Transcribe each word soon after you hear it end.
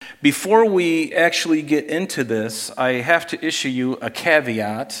Before we actually get into this, I have to issue you a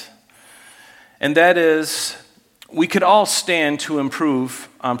caveat, and that is we could all stand to improve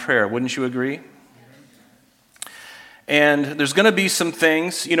on prayer. Wouldn't you agree? And there's going to be some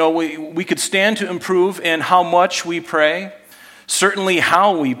things, we could stand to improve in how much we pray, certainly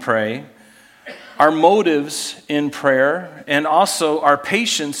how we pray, our motives in prayer, and also our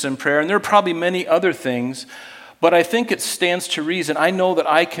patience in prayer. And there are probably many other things, but I think it stands to reason. I know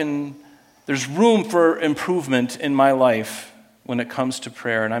that there's room for improvement in my life when it comes to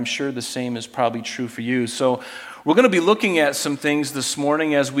prayer, and I'm sure the same is probably true for you. So we're going to be looking at some things this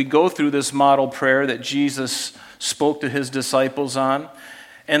morning as we go through this model prayer that Jesus spoke to his disciples on.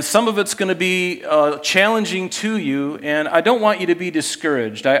 And some of it's going to be challenging to you, and I don't want you to be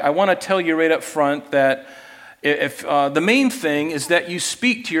discouraged. I want to tell you right up front that if the main thing is that you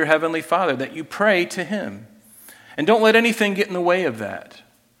speak to your Heavenly Father, that you pray to Him. And don't let anything get in the way of that.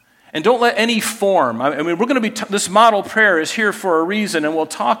 And don't let any form, we're going to be, this model prayer is here for a reason, and we'll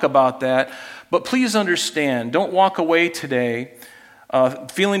talk about that. But please understand, don't walk away today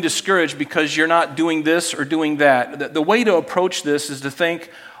feeling discouraged because you're not doing this or doing that. The way to approach this is to think,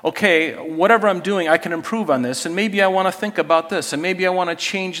 okay, whatever I'm doing, I can improve on this, and maybe I want to think about this, and maybe I want to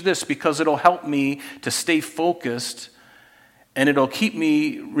change this because it'll help me to stay focused, and it'll keep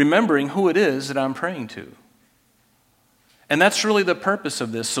me remembering who it is that I'm praying to. And that's really the purpose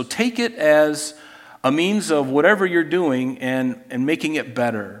of this. So take it as a means of whatever you're doing and making it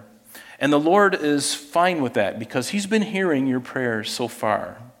better. And the Lord is fine with that because He's been hearing your prayers so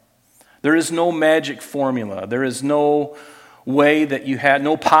far. There is no magic formula. There is no way that you had,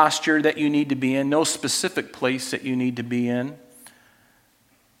 no posture that you need to be in, no specific place that you need to be in.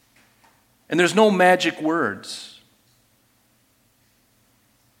 And there's no magic words.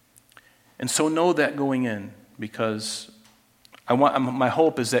 And so know that going in, because my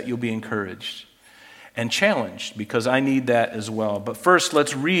hope is that you'll be encouraged and challenged, because I need that as well. But first,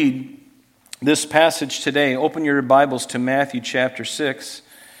 let's read this passage today. Open your Bibles to Matthew chapter 6.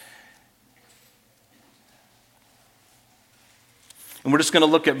 And we're just going to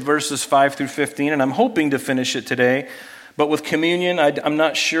look at verses 5 through 15, and I'm hoping to finish it today. But with communion, I'm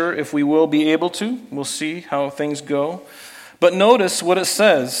not sure if we will be able to. We'll see how things go. But notice what it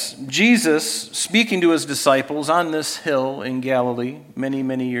says. Jesus, speaking to his disciples on this hill in Galilee many,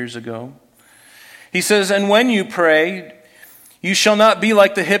 many years ago, he says, "And when you pray, you shall not be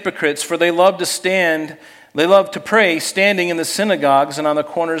like the hypocrites, for they love to pray standing in the synagogues and on the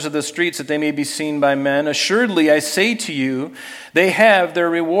corners of the streets, that they may be seen by men. Assuredly, I say to you, they have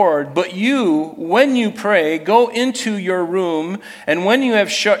their reward. But you, when you pray, go into your room, and when you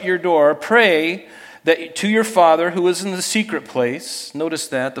have shut your door, pray that to your Father who is in the secret place." Notice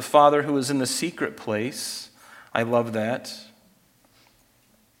that, the Father who is in the secret place. I love that.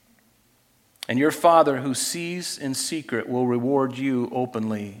 "And your Father who sees in secret will reward you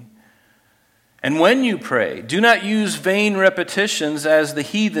openly. And when you pray, do not use vain repetitions as the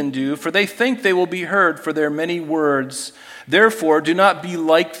heathen do, for they think they will be heard for their many words. Therefore, do not be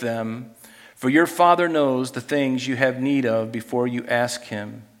like them, for your Father knows the things you have need of before you ask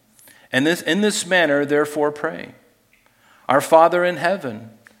Him. And in this manner, therefore, pray. Our Father in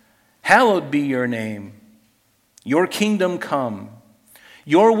heaven, hallowed be your name. Your kingdom come.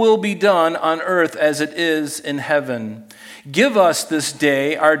 Your will be done on earth as it is in heaven. Give us this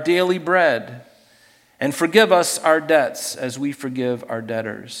day our daily bread, and forgive us our debts as we forgive our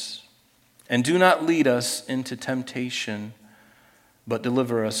debtors. And do not lead us into temptation, but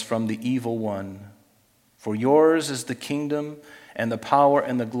deliver us from the evil one. For yours is the kingdom and the power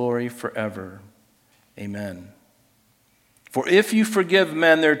and the glory forever. Amen. For if you forgive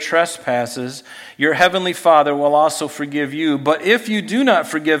men their trespasses, your heavenly Father will also forgive you. But if you do not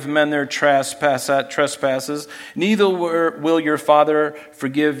forgive men their trespasses, neither will your Father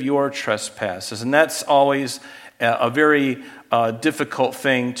forgive your trespasses." And that's always a very difficult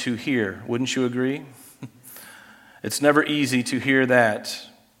thing to hear. Wouldn't you agree? It's never easy to hear that.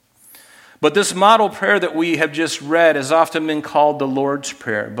 But this model prayer that we have just read has often been called the Lord's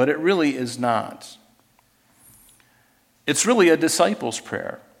Prayer, but it really is not. It's really a disciples'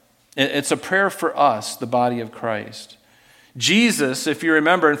 prayer. It's a prayer for us, the body of Christ. Jesus, if you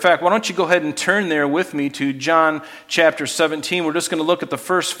remember, in fact, why don't you go ahead and turn there with me to John chapter 17. We're just going to look at the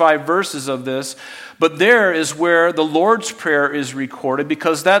first 5 verses of this. But there is where the Lord's Prayer is recorded,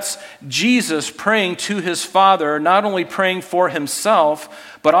 because that's Jesus praying to his Father, not only praying for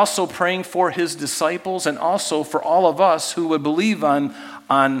himself, but also praying for his disciples and also for all of us who would believe on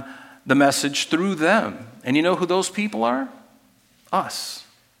the message through them. And you know who those people are? Us.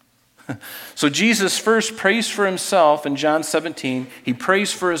 So Jesus first prays for himself in John 17. He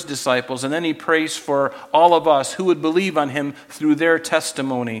prays for his disciples, and then he prays for all of us who would believe on him through their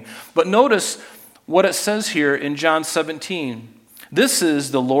testimony. But notice what it says here in John 17. This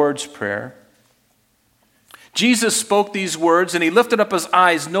is the Lord's Prayer. Jesus spoke these words, and he lifted up his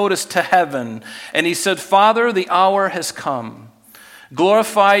eyes, notice, to heaven, and he said, Father, the hour has come.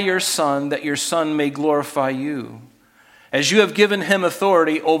 Glorify your Son, that your Son may glorify you. As you have given him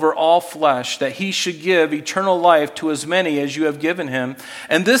authority over all flesh, that he should give eternal life to as many as you have given him.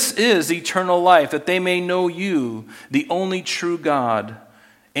 And this is eternal life, that they may know you, the only true God,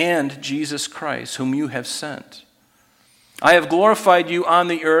 and Jesus Christ, whom you have sent. I have glorified you on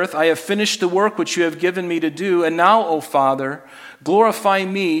the earth. I have finished the work which you have given me to do. And now, O Father, glorify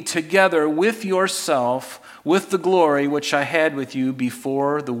me together with yourself, with the glory which I had with you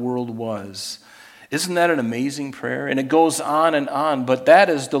before the world was. Isn't that an amazing prayer? And it goes on, but that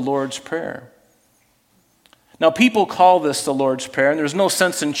is the Lord's Prayer. Now, people call this the Lord's Prayer, and there's no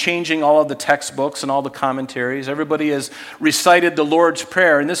sense in changing all of the textbooks and all the commentaries. Everybody has recited the Lord's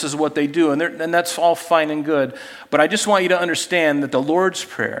Prayer, and this is what they do, and that's all fine and good. But I just want you to understand that the Lord's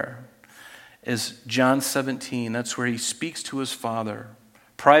Prayer is John 17. That's where he speaks to his Father,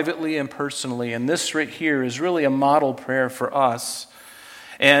 privately and personally. And this right here is really a model prayer for us.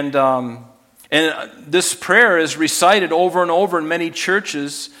 And this prayer is recited over and over in many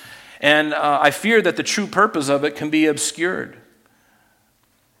churches, and I fear that the true purpose of it can be obscured.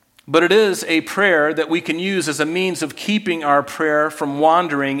 But it is a prayer that we can use as a means of keeping our prayer from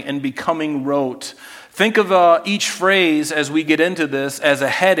wandering and becoming rote. Think of each phrase as we get into this as a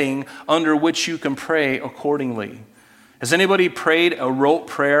heading under which you can pray accordingly. Has anybody prayed a rote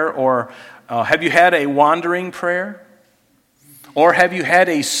prayer, or have you had a wandering prayer? Or have you had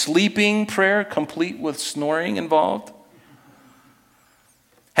a sleeping prayer complete with snoring involved?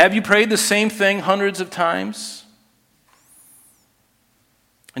 Have you prayed the same thing hundreds of times?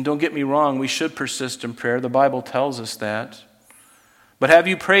 And don't get me wrong, we should persist in prayer. The Bible tells us that. But have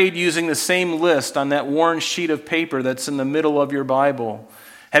you prayed using the same list on that worn sheet of paper that's in the middle of your Bible?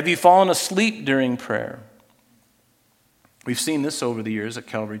 Have you fallen asleep during prayer? We've seen this over the years at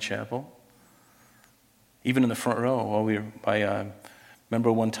Calvary Chapel. Even in the front row. I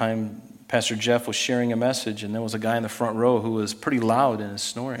remember one time Pastor Jeff was sharing a message, and there was a guy in the front row who was pretty loud in his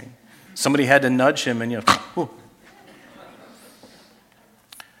snoring. Somebody had to nudge him, and whew.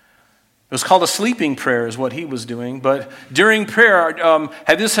 It was called a sleeping prayer is what he was doing. But during prayer,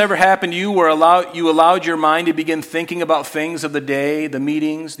 had this ever happened to you where you allowed your mind to begin thinking about things of the day, the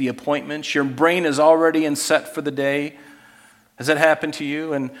meetings, the appointments? Your brain is already in set for the day. Has that happened to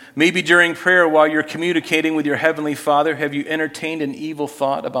you? And maybe during prayer, while you're communicating with your Heavenly Father, have you entertained an evil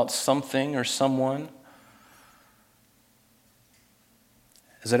thought about something or someone?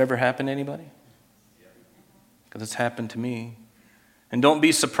 Has that ever happened to anybody? Because it's happened to me. And don't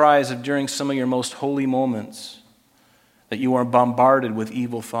be surprised if during some of your most holy moments that you are bombarded with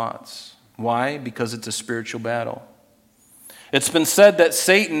evil thoughts. Why? Because it's a spiritual battle. It's been said that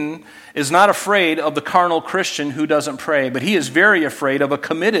Satan is not afraid of the carnal Christian who doesn't pray, but he is very afraid of a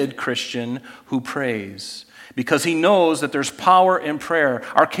committed Christian who prays, because he knows that there's power in prayer.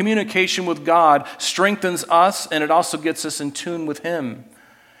 Our communication with God strengthens us, and it also gets us in tune with him.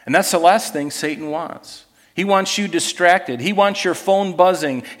 And that's the last thing Satan wants. He wants you distracted. He wants your phone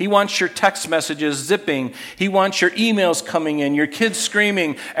buzzing. He wants your text messages zipping. He wants your emails coming in, your kids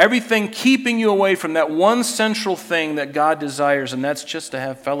screaming, everything keeping you away from that one central thing that God desires, and that's just to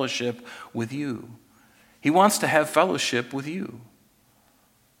have fellowship with you. He wants to have fellowship with you.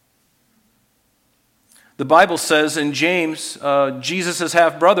 The Bible says in James, Jesus'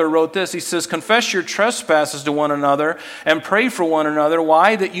 half-brother wrote this. He says, confess your trespasses to one another and pray for one another.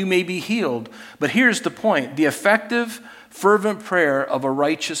 Why? That you may be healed. But here's the point. The effective, fervent prayer of a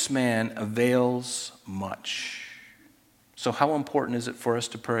righteous man avails much. So how important is it for us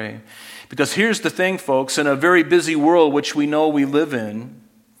to pray? Because here's the thing, folks. In a very busy world, which we know we live in,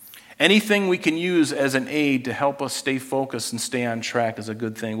 anything we can use as an aid to help us stay focused and stay on track is a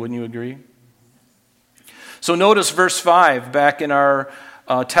good thing. Wouldn't you agree? So notice verse 5 back in our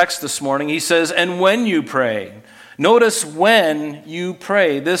text this morning. He says, and when you pray. Notice when you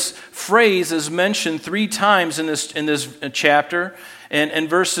pray. This phrase is mentioned 3 times in this chapter. And in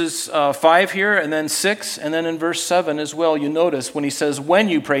verses 5 here, and then 6, and then in verse 7 as well, you notice when he says, when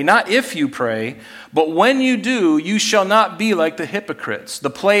you pray, not if you pray, but when you do, you shall not be like the hypocrites, the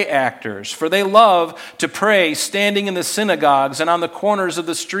play actors, for they love to pray standing in the synagogues and on the corners of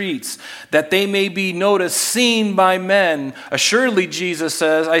the streets, that they may be noticed, seen by men. Assuredly, Jesus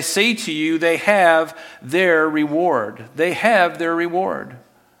says, I say to you, they have their reward. They have their reward.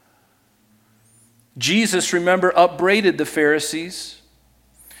 Jesus, remember, upbraided the Pharisees.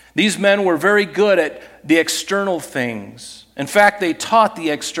 These men were very good at the external things. In fact, they taught the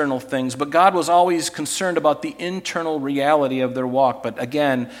external things, but God was always concerned about the internal reality of their walk. But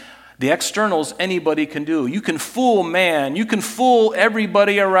again, the externals anybody can do. You can fool man, you can fool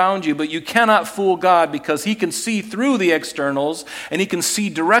everybody around you, but you cannot fool God because He can see through the externals and He can see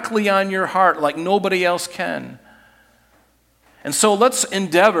directly on your heart like nobody else can. And so let's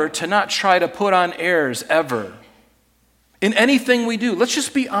endeavor to not try to put on airs ever. In anything we do, let's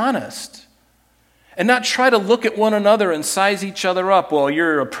just be honest. And not try to look at one another and size each other up. Well,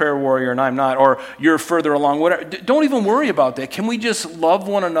 you're a prayer warrior and I'm not, or you're further along. Whatever. Don't even worry about that. Can we just love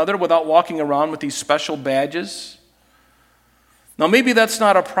one another without walking around with these special badges? Now, maybe that's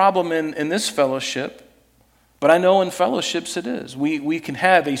not a problem in this fellowship, but I know in fellowships it is. We can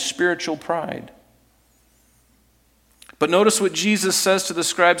have a spiritual pride. But notice what Jesus says to the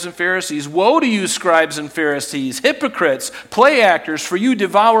scribes and Pharisees. Woe to you, scribes and Pharisees, hypocrites, play actors, for you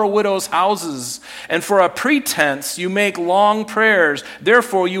devour widows' houses, and for a pretense you make long prayers.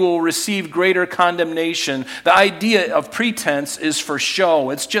 Therefore you will receive greater condemnation. The idea of pretense is for show.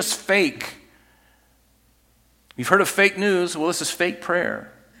 It's just fake. You've heard of fake news. Well, this is fake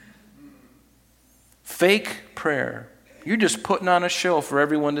prayer. Fake prayer. You're just putting on a show for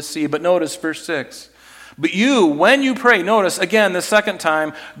everyone to see. But notice verse 6. But you, when you pray, notice again the second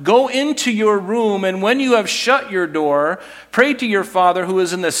time, go into your room, and when you have shut your door, pray to your Father who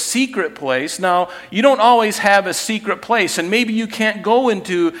is in the secret place. Now, you don't always have a secret place, and maybe you can't go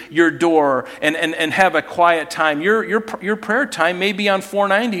into your door and have a quiet time. Your prayer time may be on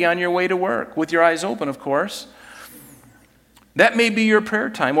 490 on your way to work, with your eyes open, of course. That may be your prayer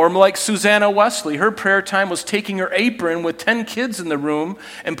time. Or like Susanna Wesley, her prayer time was taking her apron with 10 kids in the room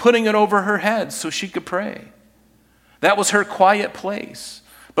and putting it over her head so she could pray. That was her quiet place.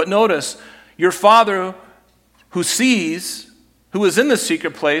 But notice, your Father who sees, who is in the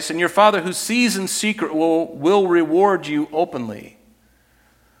secret place, and your Father who sees in secret will reward you openly.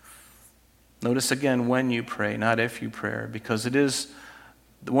 Notice again when you pray, not if you pray, because it is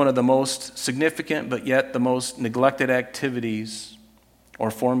one of the most significant but yet the most neglected activities or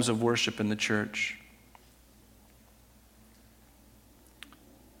forms of worship in the church.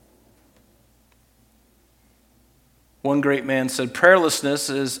 One great man said,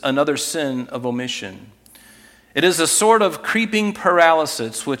 prayerlessness is another sin of omission. It is a sort of creeping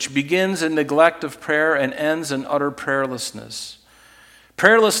paralysis which begins in neglect of prayer and ends in utter prayerlessness.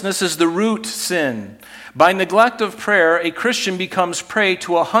 Prayerlessness is the root sin. By neglect of prayer, a Christian becomes prey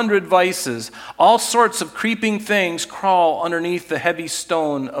to 100 vices. All sorts of creeping things crawl underneath the heavy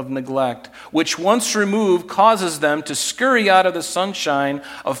stone of neglect, which once removed causes them to scurry out of the sunshine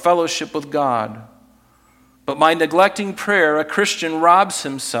of fellowship with God. But by neglecting prayer, a Christian robs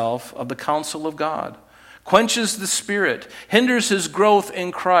himself of the counsel of God, quenches the Spirit, hinders his growth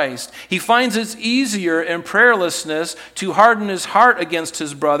in Christ. He finds it's easier in prayerlessness to harden his heart against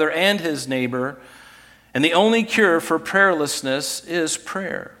his brother and his neighbor. And the only cure for prayerlessness is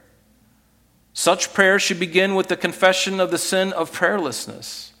prayer. Such prayer should begin with the confession of the sin of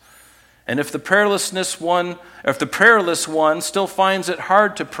prayerlessness. And if the prayerless one still finds it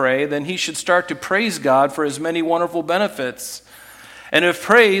hard to pray, then he should start to praise God for his many wonderful benefits. And if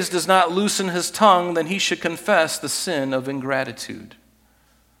praise does not loosen his tongue, then he should confess the sin of ingratitude.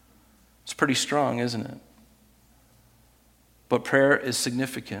 It's pretty strong, isn't it? But prayer is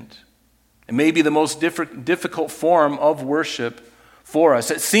significant. It may be the most difficult form of worship for us.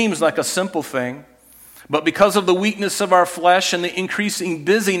 It seems like a simple thing, but because of the weakness of our flesh and the increasing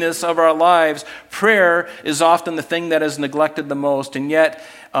busyness of our lives, prayer is often the thing that is neglected the most. And yet,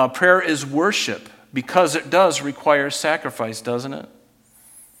 prayer is worship because it does require sacrifice, doesn't it?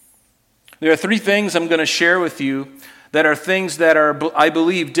 There are 3 things I'm going to share with you that are things that are, I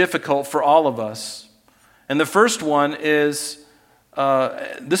believe, difficult for all of us. And the first one is,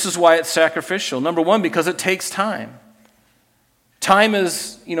 this is why it's sacrificial. Number 1, because it takes time. Time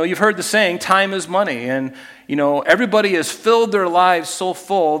is, you've heard the saying, time is money. And, everybody has filled their lives so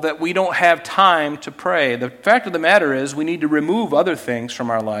full that we don't have time to pray. The fact of the matter is we need to remove other things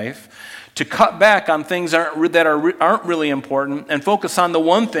from our life, to cut back on things that aren't really important and focus on the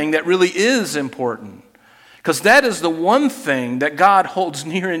one thing that really is important. Because that is the one thing that God holds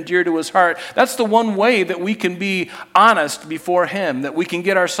near and dear to his heart. That's the one way that we can be honest before him, that we can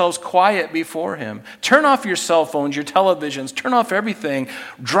get ourselves quiet before him. Turn off your cell phones, your televisions, turn off everything.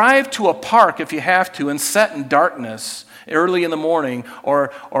 Drive to a park if you have to and sit in darkness early in the morning,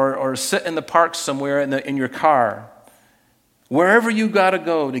 or sit in the park somewhere in your car. Wherever you got to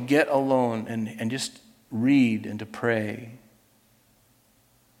go to get alone and just read and to pray.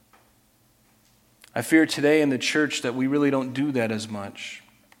 I fear today in the church that we really don't do that as much.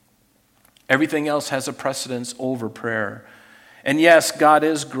 Everything else has a precedence over prayer. And yes, God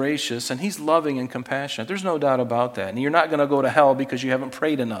is gracious, and He's loving and compassionate. There's no doubt about that. And you're not going to go to hell because you haven't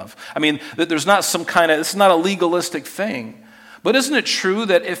prayed enough. I mean, there's not it's not a legalistic thing. But isn't it true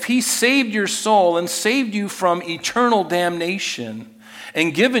that if He saved your soul and saved you from eternal damnation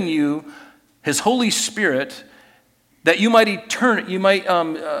and given you His Holy Spirit, that you might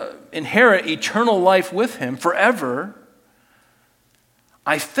inherit eternal life with Him forever,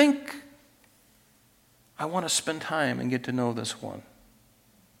 I think I want to spend time and get to know this one.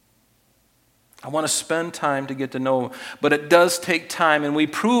 I want to spend time to get to know Him. But it does take time, and we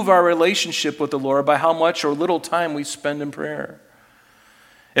prove our relationship with the Lord by how much or little time we spend in prayer.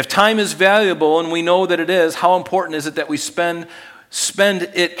 If time is valuable, and we know that it is, how important is it that we spend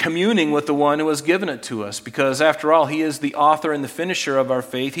it communing with the one who has given it to us? Because after all, He is the author and the finisher of our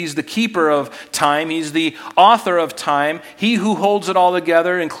faith. He's the keeper of time. He's the author of time. He who holds it all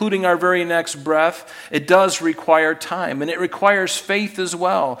together, including our very next breath. It does require time, and it requires faith as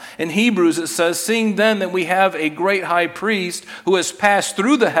well. In Hebrews it says, "Seeing then that we have a great high priest who has passed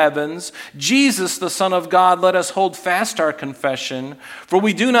through the heavens, Jesus the Son of God, let us hold fast our confession. For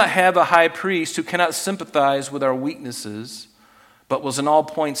we do not have a high priest who cannot sympathize with our weaknesses, but was in all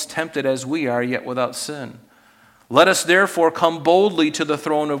points tempted as we are, yet without sin. Let us therefore come boldly to the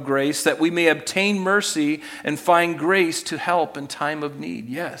throne of grace, that we may obtain mercy and find grace to help in time of need."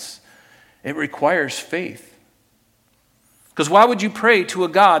 Yes, it requires faith. Because why would you pray to a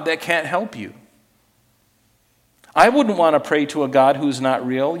God that can't help you? I wouldn't want to pray to a God who's not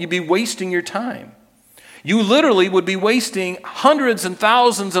real. You'd be wasting your time. You literally would be wasting hundreds and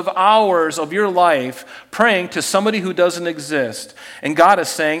thousands of hours of your life praying to somebody who doesn't exist. And God is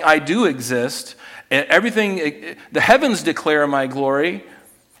saying, I do exist. Everything, the heavens declare my glory.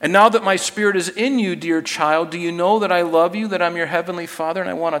 And now that my Spirit is in you, dear child, do you know that I love you, that I'm your heavenly Father, and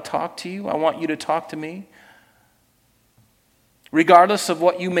I want to talk to you? I want you to talk to me. Regardless of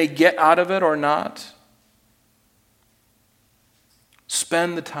what you may get out of it or not,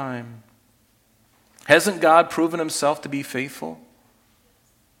 spend the time. Hasn't God proven Himself to be faithful?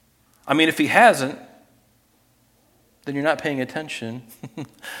 I mean, if He hasn't, then you're not paying attention.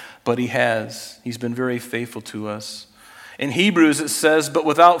 But He has. He's been very faithful to us. In Hebrews it says, "But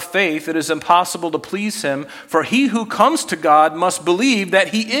without faith it is impossible to please Him, for he who comes to God must believe that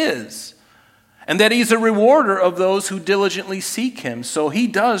He is, and that He's a rewarder of those who diligently seek Him." So He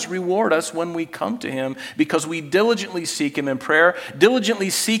does reward us when we come to Him, because we diligently seek Him in prayer,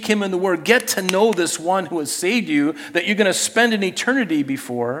 diligently seek Him in the Word. Get to know this one who has saved you, that you're going to spend an eternity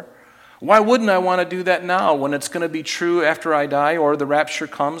before. Why wouldn't I want to do that now, when it's going to be true after I die or the rapture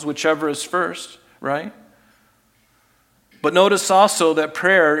comes, whichever is first, right? But notice also that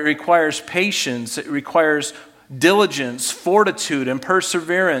prayer requires patience. It requires diligence, fortitude, and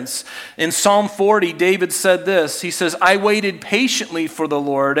perseverance. In Psalm 40, David said this. He says, "I waited patiently for the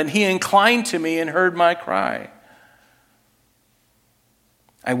Lord, and He inclined to me and heard my cry."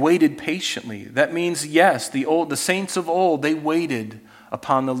 I waited patiently. That means, yes, the saints of old, they waited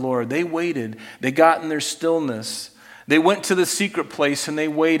upon the Lord. They waited. They got in their stillness. They went to the secret place and they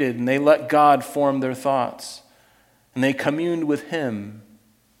waited, and they let God form their thoughts. And they communed with Him.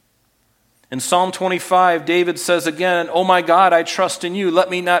 In Psalm 25, David says again, "Oh my God, I trust in you. Let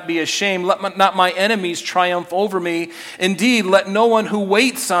me not be ashamed. Let not my enemies triumph over me. Indeed, let no one who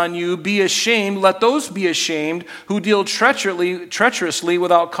waits on you be ashamed. Let those be ashamed who deal treacherously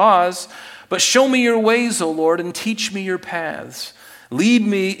without cause. But show me your ways, O Lord, and teach me your paths. Lead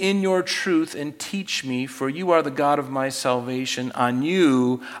me in your truth and teach me, for you are the God of my salvation. On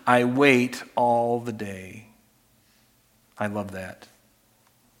you I wait all the day." I love that.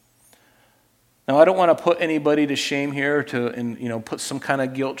 Now, I don't want to put anybody to shame here and put some kind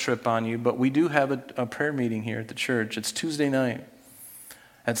of guilt trip on you, but we do have a prayer meeting here at the church. It's Tuesday night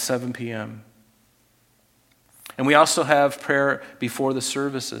at 7 p.m. And we also have prayer before the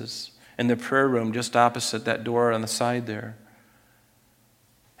services in the prayer room just opposite that door on the side there.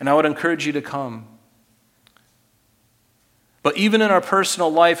 And I would encourage you to come. But even in our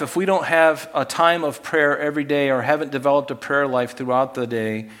personal life, if we don't have a time of prayer every day or haven't developed a prayer life throughout the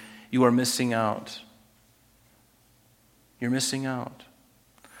day, you are missing out. You're missing out.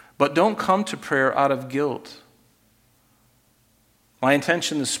 But don't come to prayer out of guilt. My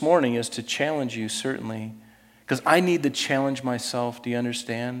intention this morning is to challenge you, certainly, because I need to challenge myself. Do you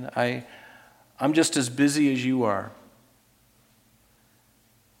understand? I'm just as busy as you are.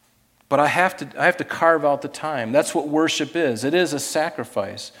 But I have to carve out the time. That's what worship is. It is a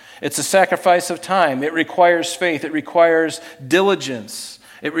sacrifice. It's a sacrifice of time. It requires faith. It requires diligence.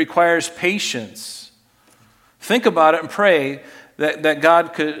 It requires patience. Think about it and pray that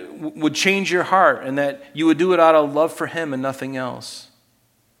God would change your heart and that you would do it out of love for Him and nothing else.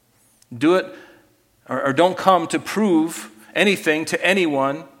 Do it, or don't come to prove anything to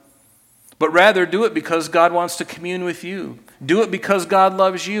anyone, but rather do it because God wants to commune with you. Do it because God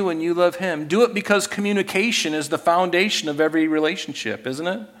loves you and you love Him. Do it because communication is the foundation of every relationship, isn't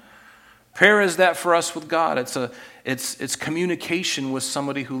it? Prayer is that for us with God. It's communication with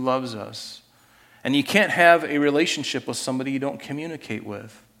somebody who loves us. And you can't have a relationship with somebody you don't communicate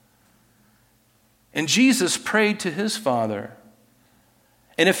with. And Jesus prayed to His Father.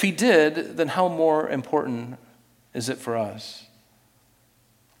 And if He did, then how more important is it for us?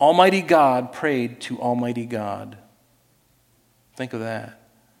 Almighty God prayed to Almighty God. Think of that.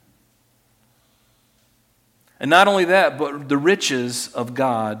 And not only that, but the riches of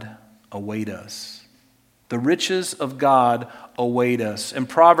God await us. The riches of God await us. In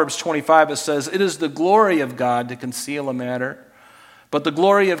Proverbs 25 it says, "It is the glory of God to conceal a matter, but the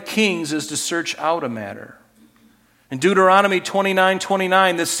glory of kings is to search out a matter." In Deuteronomy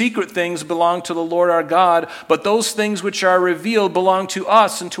 29:29, "The secret things belong to the Lord our God, but those things which are revealed belong to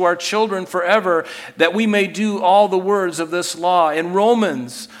us and to our children forever, that we may do all the words of this law." In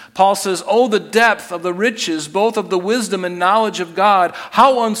Romans, Paul says, "Oh, the depth of the riches, both of the wisdom and knowledge of God.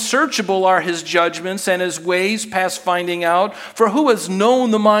 How unsearchable are His judgments and His ways past finding out. For who has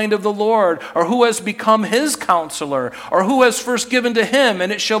known the mind of the Lord? Or who has become His counselor? Or who has first given to Him,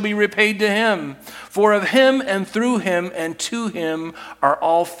 and it shall be repaid to Him? For of Him and through Him and to Him are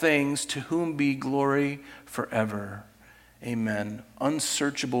all things, to whom be glory forever." Amen.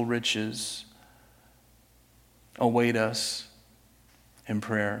 Unsearchable riches await us in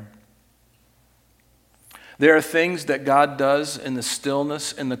prayer. There are things that God does in the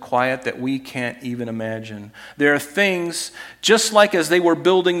stillness and the quiet that we can't even imagine. There are things, just like as they were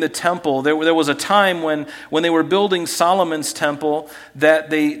building the temple, there was a time when they were building Solomon's temple that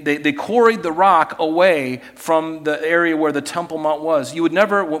they quarried the rock away from the area where the Temple Mount was. You would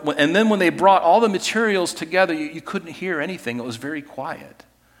never, and then when they brought all the materials together, you couldn't hear anything. It was very quiet.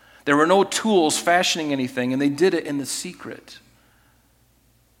 There were no tools fashioning anything, and they did it in the secret.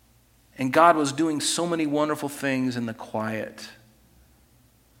 And God was doing so many wonderful things in the quiet.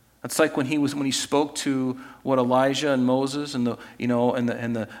 That's like when he spoke to Elijah and Moses and the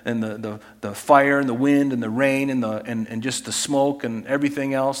fire and the wind and the rain and just the smoke and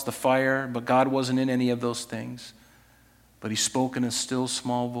everything else, the fire. But God wasn't in any of those things. But He spoke in a still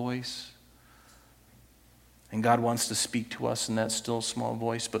small voice. And God wants to speak to us in that still small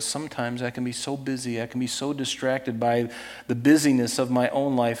voice. But sometimes I can be so busy, I can be so distracted by the busyness of my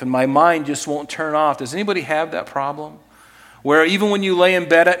own life, and my mind just won't turn off. Does anybody have that problem? Where even when you lay in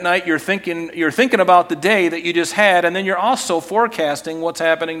bed at night, you're thinking about the day that you just had, and then you're also forecasting what's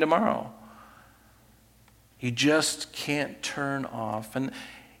happening tomorrow. You just can't turn off. And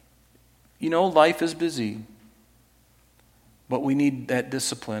life is busy. But we need that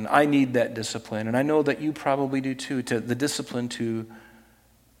discipline. I need that discipline. And I know that you probably do too, the discipline to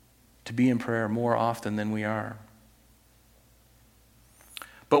be in prayer more often than we are.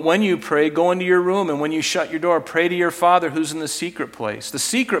 But when you pray, go into your room, and when you shut your door, pray to your Father who's in the secret place. The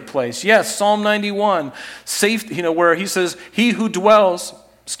secret place, yes, Psalm 91, where he says, "He who dwells,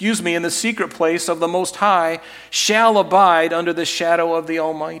 in the secret place of the Most High shall abide under the shadow of the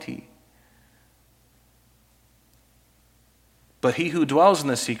Almighty." But he who dwells in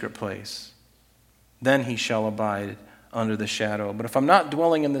the secret place, then he shall abide under the shadow. But if I'm not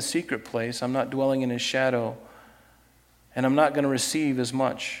dwelling in the secret place, I'm not dwelling in His shadow, and I'm not going to receive as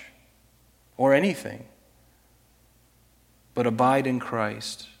much or anything. But abide in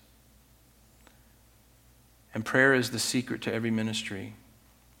Christ. And prayer is the secret to every ministry.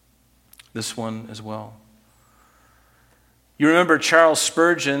 This one as well. You remember Charles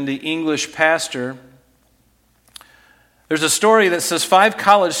Spurgeon, the English pastor. There's a story that says 5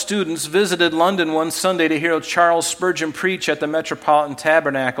 college students visited London one Sunday to hear Charles Spurgeon preach at the Metropolitan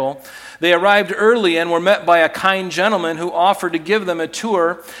Tabernacle. They arrived early and were met by a kind gentleman who offered to give them a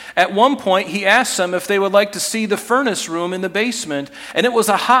tour. At one point, he asked them if they would like to see the furnace room in the basement. And it was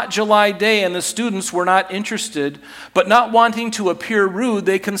a hot July day, and the students were not interested. But not wanting to appear rude,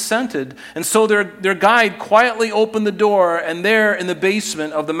 they consented. And so their guide quietly opened the door, and there in the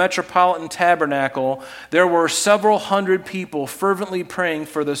basement of the Metropolitan Tabernacle, there were several hundred people fervently praying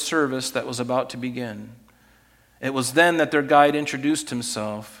for the service that was about to begin. It was then that their guide introduced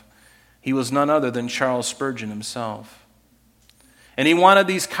himself. He was none other than Charles Spurgeon himself. And he wanted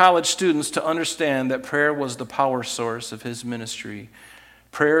these college students to understand that prayer was the power source of his ministry.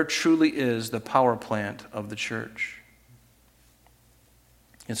 Prayer truly is the power plant of the church.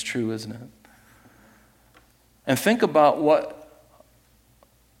 It's true, isn't it? And think about what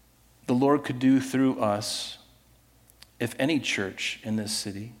the Lord could do through us if any church in this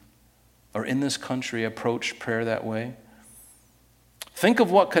city or in this country approached prayer that way. Think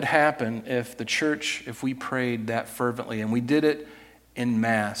of what could happen if the church, if we prayed that fervently and we did it in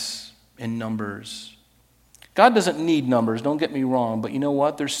mass, in numbers. God doesn't need numbers, don't get me wrong, but you know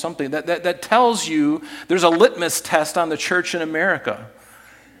what? There's something that tells you there's a litmus test on the church in America.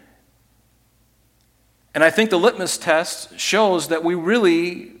 And I think the litmus test shows that we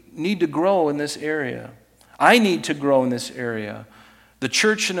really need to grow in this area. I need to grow in this area. The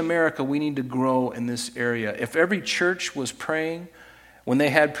church in America, we need to grow in this area. If every church was praying when they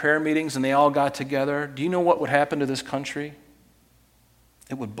had prayer meetings and they all got together, do you know what would happen to this country?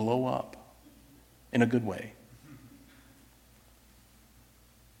 It would blow up in a good way.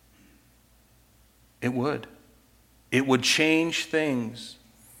 It would. It would change things.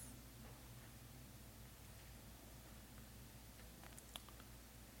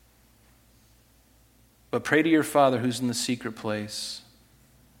 But pray to your Father who's in the secret place,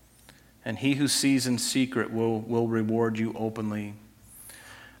 and he who sees in secret will reward you openly.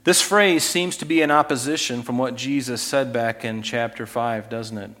 This phrase seems to be in opposition from what Jesus said back in chapter 5,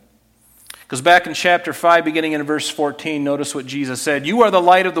 doesn't it? Because back in chapter 5, beginning in verse 14, notice what Jesus said. You are the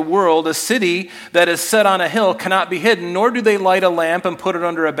light of the world. A city that is set on a hill cannot be hidden, nor do they light a lamp and put it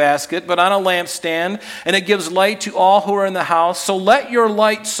under a basket, but on a lampstand, and it gives light to all who are in the house. So let your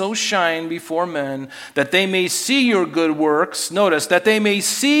light so shine before men that they may see your good works. Notice, that they may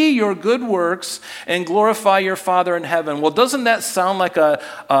see your good works and glorify your Father in heaven. Well, doesn't that sound like a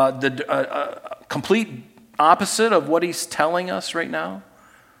complete opposite of what he's telling us right now?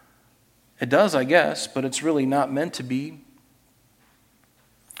 It does, I guess, but it's really not meant to be.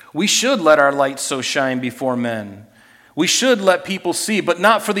 We should let our light so shine before men. We should let people see, but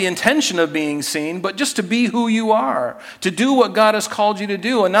not for the intention of being seen, but just to be who you are, to do what God has called you to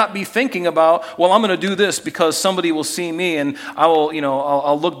do, and not be thinking about, well, I'm going to do this because somebody will see me, and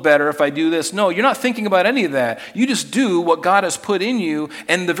I'll look better if I do this. No, you're not thinking about any of that. You just do what God has put in you,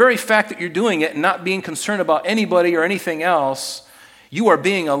 and the very fact that you're doing it and not being concerned about anybody or anything else, you are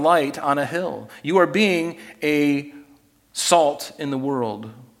being a light on a hill. You are being a salt in the world.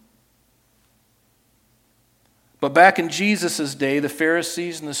 But back in Jesus' day, the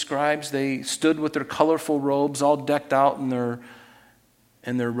Pharisees and the scribes, they stood with their colorful robes, all decked out in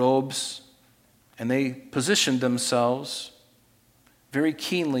their robes, and they positioned themselves very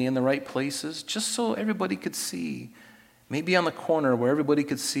keenly in the right places, just so everybody could see. Maybe on the corner where everybody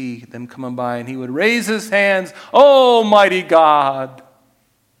could see them coming by, and he would raise his hands, "Oh, mighty God."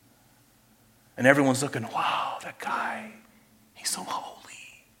 And everyone's looking, wow, that guy, he's so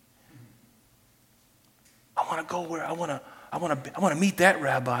holy. I want to go where I want to meet that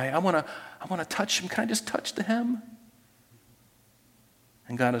rabbi. I want to touch him. Can I just touch the hem?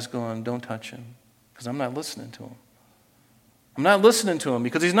 And God is going, don't touch him, because I'm not listening to him. I'm not listening to him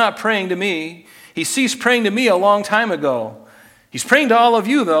because he's not praying to me. He ceased praying to me a long time ago. He's praying to all of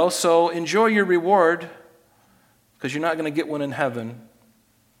you, though, so enjoy your reward, because you're not going to get one in heaven.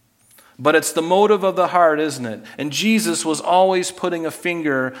 But it's the motive of the heart, isn't it? And Jesus was always putting a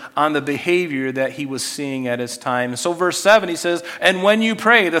finger on the behavior that he was seeing at his time. So verse 7, he says, and when you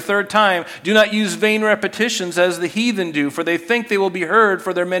pray the third time, do not use vain repetitions as the heathen do, for they think they will be heard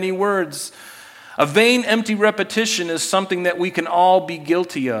for their many words. A vain, empty repetition is something that we can all be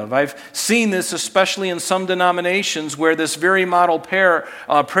guilty of. I've seen this especially in some denominations where this very model prayer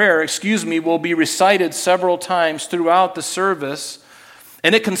will be recited several times throughout the service.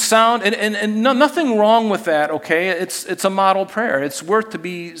 And it can sound, and nothing wrong with that, okay? It's a model prayer. It's worth to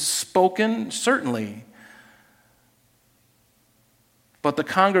be spoken, certainly. But the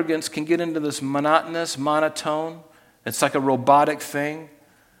congregants can get into this monotonous, monotone. It's like a robotic thing.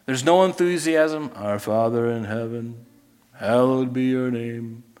 There's no enthusiasm. Our Father in heaven, hallowed be your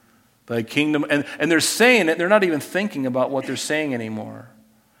name, thy kingdom. And they're saying it, they're not even thinking about what they're saying anymore.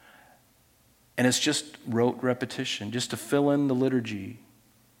 And it's just rote repetition, just to fill in the liturgy.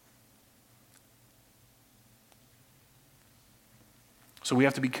 So we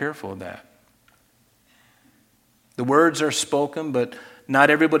have to be careful of that. The words are spoken, but not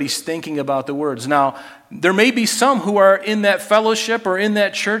everybody's thinking about the words. Now, there may be some who are in that fellowship or in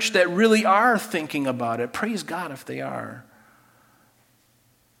that church that really are thinking about it. Praise God if they are.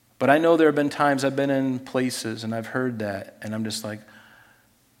 But I know there have been times I've been in places and I've heard that, and I'm just like,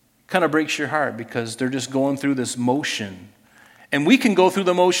 kind of breaks your heart because they're just going through this motion. And we can go through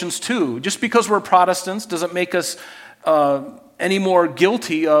the motions too. Just because we're Protestants doesn't make us any more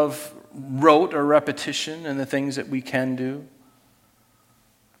guilty of rote or repetition and the things that we can do.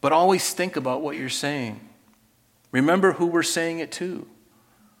 But always think about what you're saying. Remember who we're saying it to.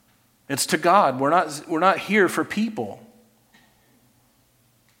 It's to God. We're not here for people.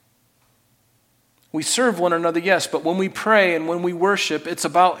 We serve one another, yes, but when we pray and when we worship, it's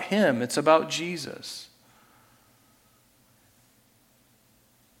about Him. It's about Jesus.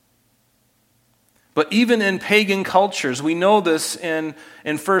 But even in pagan cultures, we know this in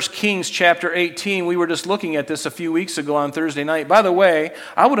 1 Kings chapter 18. We were just looking at this a few weeks ago on Thursday night. By the way,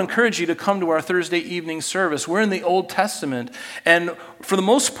 I would encourage you to come to our Thursday evening service. We're in the Old Testament. And for the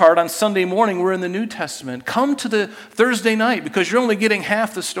most part, on Sunday morning, we're in the New Testament. Come to the Thursday night because you're only getting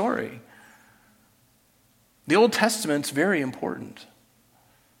half the story. The Old Testament's very important.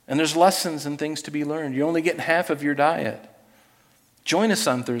 And there's lessons and things to be learned. You're only getting half of your diet. Join us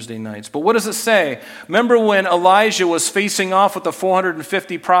on Thursday nights. But what does it say? Remember when Elijah was facing off with the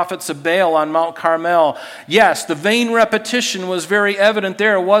 450 prophets of Baal on Mount Carmel? Yes, the vain repetition was very evident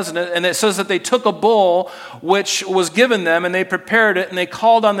there, wasn't it? And it says that they took a bull which was given them, and they prepared it, and they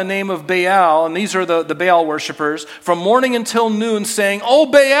called on the name of Baal, and these are the Baal worshipers, from morning until noon, saying, "Oh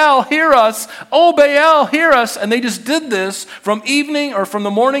Baal, hear us! Oh Baal, hear us!" And they just did this from evening or from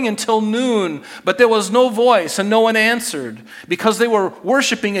the morning until noon. But there was no voice, and no one answered, because they were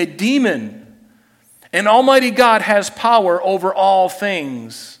worshiping a demon. And Almighty God has power over all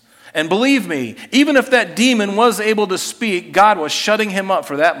things. And believe me, even if that demon was able to speak, God was shutting him up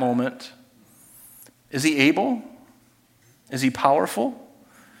for that moment. Is he able? Is he powerful?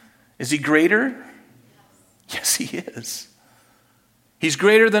 Is he greater? Yes, he is. He's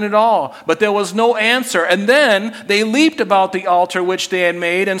greater than it all. But there was no answer. And then they leaped about the altar which they had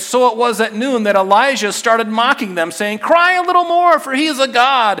made. And so it was at noon that Elijah started mocking them, saying, "Cry a little more, for he is a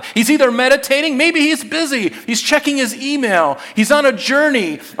god." He's either meditating, maybe he's busy. He's checking his email. He's on a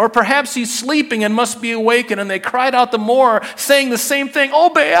journey. Or perhaps he's sleeping and must be awakened. And they cried out the more, saying the same thing, "Oh,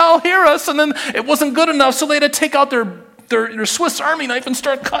 Baal, hear us." And then it wasn't good enough, so they had to take out their Swiss Army knife and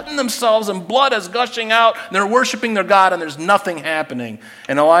start cutting themselves, and blood is gushing out, and they're worshiping their God, and there's nothing happening.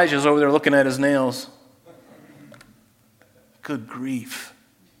 And Elijah's over there looking at his nails. Good grief.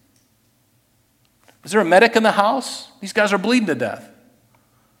 Is there a medic in the house? These guys are bleeding to death.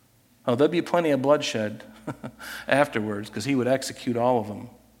 Oh, there'll be plenty of bloodshed afterwards, because he would execute all of them.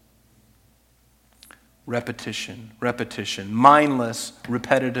 Repetition, mindless,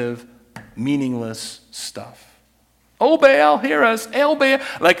 repetitive, meaningless stuff. "Oh, Baal, hear us. Oh, Baal."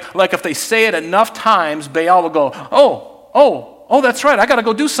 Like if they say it enough times, Baal will go, oh, that's right. I got to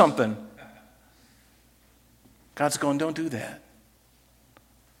go do something. God's going, don't do that.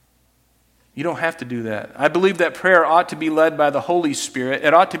 You don't have to do that. I believe that prayer ought to be led by the Holy Spirit.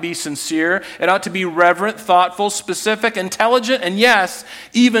 It ought to be sincere. It ought to be reverent, thoughtful, specific, intelligent, and yes,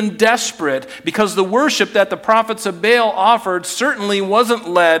 even desperate, because the worship that the prophets of Baal offered certainly wasn't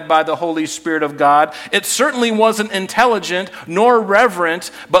led by the Holy Spirit of God. It certainly wasn't intelligent nor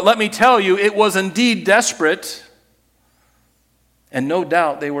reverent, but let me tell you, it was indeed desperate. And no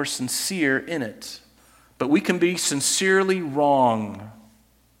doubt they were sincere in it. But we can be sincerely wrong.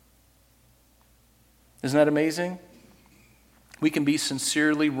 Isn't that amazing? We can be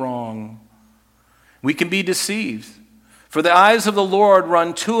sincerely wrong. We can be deceived. For the eyes of the Lord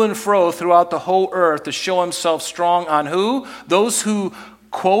run to and fro throughout the whole earth to show himself strong on who? Those who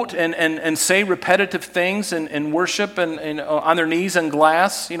quote and say repetitive things and worship and on their knees in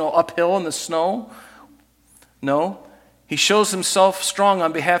glass, uphill in the snow. No. He shows himself strong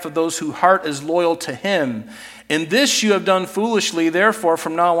on behalf of those whose heart is loyal to him. In this you have done foolishly, therefore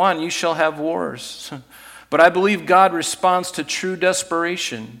from now on you shall have wars. But I believe God responds to true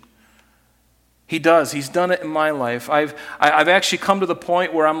desperation. He does. He's done it in my life. I've actually come to the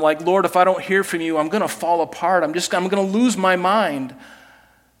point where I'm like, Lord, if I don't hear from you, I'm going to fall apart. I'm going to lose my mind.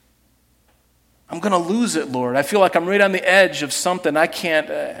 I'm going to lose it, Lord. I feel like I'm right on the edge of something. I can't.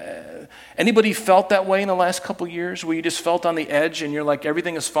 Anybody felt that way in the last couple years, where you just felt on the edge and you're like,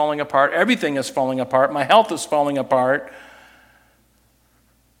 everything is falling apart. Everything is falling apart. My health is falling apart.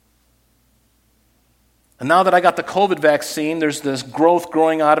 And now that I got the COVID vaccine, there's this growth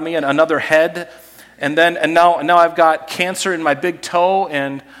growing out of me and another head. And now I've got cancer in my big toe.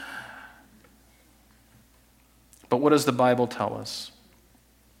 But what does the Bible tell us?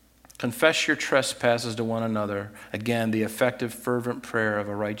 Confess your trespasses to one another. Again, the effective, fervent prayer of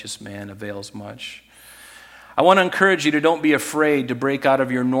a righteous man avails much. I want to encourage you to don't be afraid to break out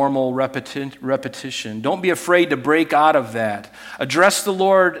of your normal repetition. Don't be afraid to break out of that. Address the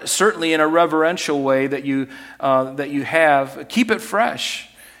Lord certainly in a reverential way that you have. Keep it fresh.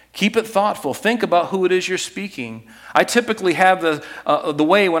 Keep it thoughtful. Think about who it is you're speaking. I typically have the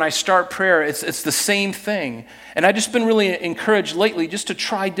way when I start prayer, it's the same thing. And I've just been really encouraged lately just to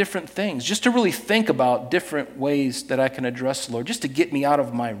try different things, just to really think about different ways that I can address the Lord, just to get me out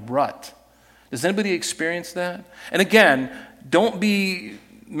of my rut. Does anybody experience that? And again,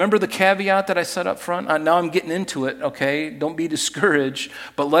 remember the caveat that I said up front? Now I'm getting into it, okay? Don't be discouraged,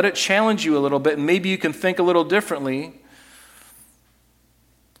 but let it challenge you a little bit, and maybe you can think a little differently.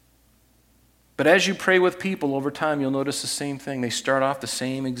 But as you pray with people over time, you'll notice the same thing. They start off the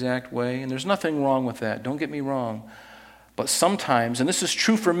same exact way, and there's nothing wrong with that. Don't get me wrong. But sometimes, and this is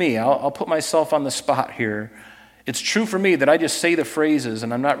true for me, I'll put myself on the spot here. It's true for me that I just say the phrases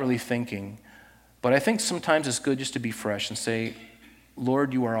and I'm not really thinking. But I think sometimes it's good just to be fresh and say,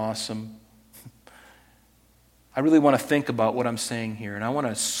 Lord, you are awesome. I really want to think about what I'm saying here, and I want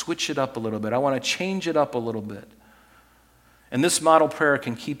to switch it up a little bit. I want to change it up a little bit. And this model prayer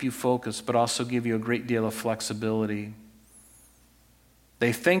can keep you focused, but also give you a great deal of flexibility.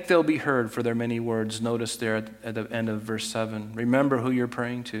 They think they'll be heard for their many words. Notice there at the end of verse 7. Remember who you're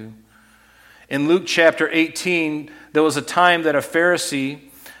praying to. In Luke chapter 18, there was a time that a Pharisee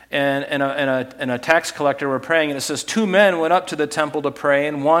and a tax collector were praying, and it says 2 men went up to the temple to pray,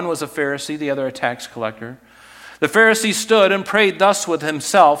 and one was a Pharisee, the other a tax collector. The Pharisee stood and prayed thus with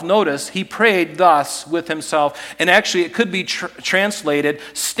himself. Notice, he prayed thus with himself. And actually, it could be translated,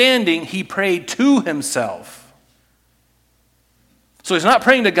 standing, he prayed to himself. So he's not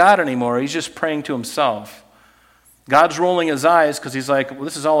praying to God anymore. He's just praying to himself. God's rolling his eyes because he's like, well,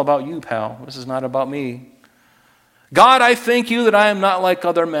 this is all about you, pal. This is not about me. God, I thank you that I am not like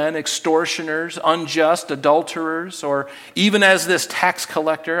other men, extortioners, unjust, adulterers, or even as this tax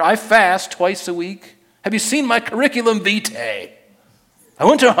collector. I fast twice a week. Have you seen my curriculum vitae? I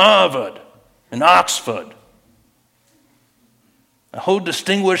went to Harvard and Oxford. I hold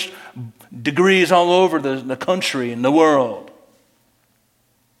distinguished degrees all over the country and the world.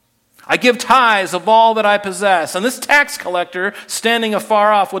 I give tithes of all that I possess. And this tax collector, standing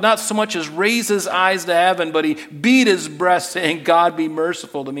afar off, would not so much as raise his eyes to heaven, but he beat his breast, saying, God, be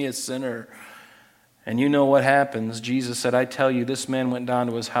merciful to me, a sinner. And you know what happens. Jesus said, I tell you, this man went down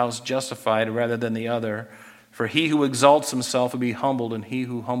to his house justified rather than the other. For he who exalts himself will be humbled, and he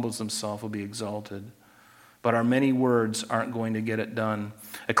who humbles himself will be exalted. But our many words aren't going to get it done.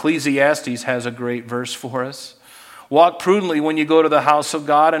 Ecclesiastes has a great verse for us. Walk prudently when you go to the house of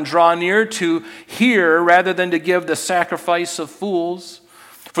God, and draw near to hear rather than to give the sacrifice of fools.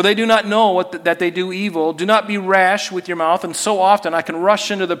 For they do not know that they do evil. Do not be rash with your mouth. And so often I can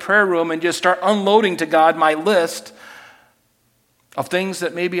rush into the prayer room and just start unloading to God my list of things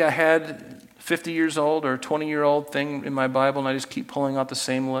that maybe I had 50 years old or 20-year-old thing in my Bible, and I just keep pulling out the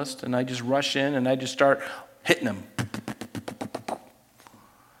same list, and I just rush in and I just start hitting them.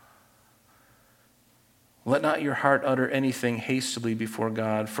 Let not your heart utter anything hastily before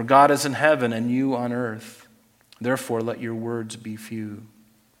God, for God is in heaven and you on earth. Therefore, let your words be few.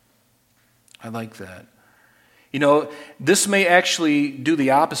 I like that. You know, this may actually do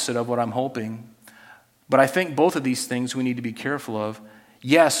the opposite of what I'm hoping, but I think both of these things we need to be careful of.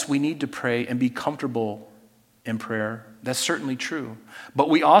 Yes, we need to pray and be comfortable in prayer. That's certainly true. But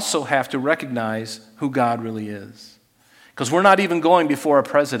we also have to recognize who God really is. Because we're not even going before a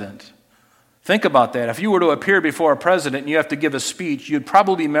president. Think about that. If you were to appear before a president and you have to give a speech, you'd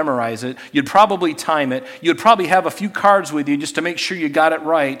probably memorize it. You'd probably time it. You'd probably have a few cards with you just to make sure you got it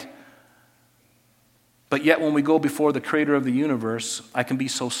right. But yet when we go before the creator of the universe, I can be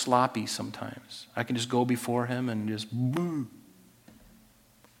so sloppy sometimes. I can just go before him and just boo.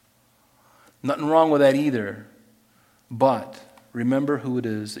 Nothing wrong with that either. But remember who it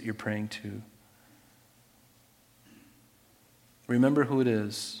is that you're praying to. Remember who it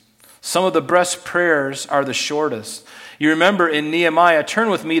is. Some of the best prayers are the shortest. You remember in Nehemiah, turn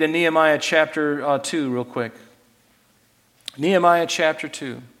with me to Nehemiah chapter 2 real quick. Nehemiah chapter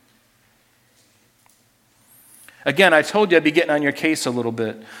 2. Again, I told you I'd be getting on your case a little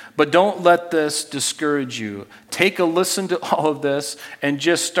bit, but don't let this discourage you. Take a listen to all of this and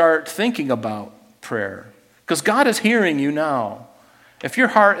just start thinking about prayer. Because God is hearing you now. If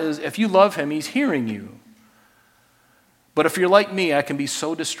you love him, he's hearing you. But if you're like me, I can be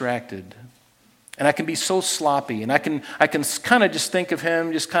so distracted. And I can be so sloppy. And I can kind of just think of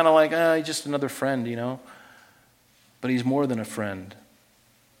him just kind of like, he's just another friend, you know. But he's more than a friend.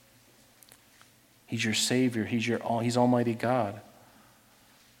 He's your Savior. He's Almighty God.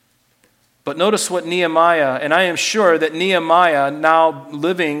 But notice what Nehemiah, and I am sure that Nehemiah, now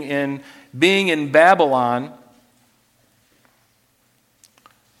being in Babylon,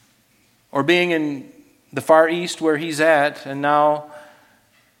 or being in the Far East where he's at, and now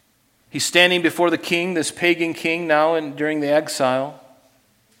He's standing before the king, this pagan king now and during the exile.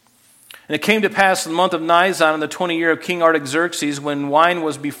 And it came to pass in the month of Nisan in the 20th year of King Artaxerxes, when wine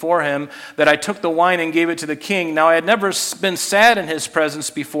was before him, that I took the wine and gave it to the king. Now I had never been sad in his presence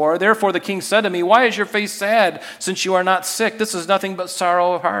before. Therefore the king said to me, why is your face sad, since you are not sick? This is nothing but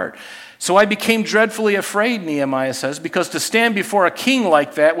sorrow of heart. So I became dreadfully afraid, Nehemiah says, because to stand before a king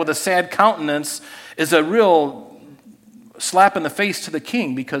like that with a sad countenance is a real slap in the face to the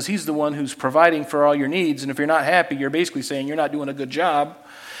king, because he's the one who's providing for all your needs. And if you're not happy, you're basically saying you're not doing a good job.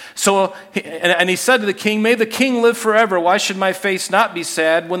 So, and he said to the king, may the king live forever. Why should my face not be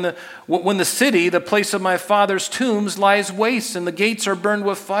sad when the city, the place of my father's tombs, lies waste and the gates are burned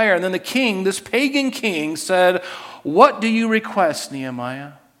with fire? And then the king, this pagan king, said, what do you request,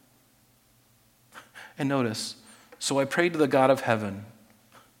 Nehemiah? And notice, so I prayed to the God of heaven.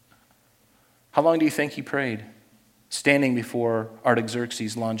 How long do you think he prayed? Standing before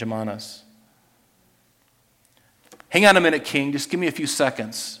Artaxerxes Longimanus. Hang on a minute, king. Just give me a few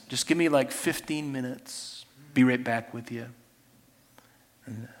seconds. Just give me like 15 minutes. Be right back with you.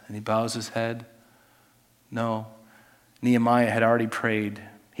 And he bows his head. No. Nehemiah had already prayed.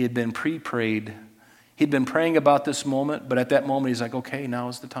 He had been pre-prayed. He'd been praying about this moment, but at that moment he's like, okay, now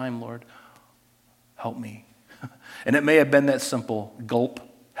is the time, Lord. Help me. And it may have been that simple. Gulp,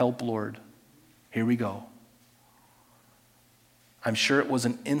 help, Lord. Here we go. I'm sure it was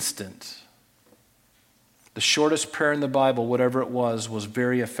an instant. The shortest prayer in the Bible, whatever it was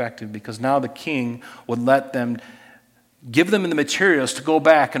very effective, because now the king would let them, give them the materials to go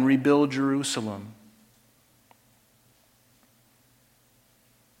back and rebuild Jerusalem.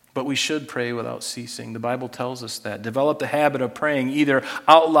 But we should pray without ceasing. The Bible tells us that. Develop the habit of praying either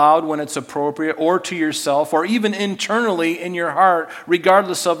out loud when it's appropriate, or to yourself, or even internally in your heart,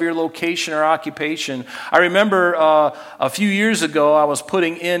 regardless of your location or occupation. I remember a few years ago, I was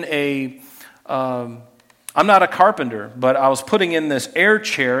putting in I'm not a carpenter, but I was putting in this air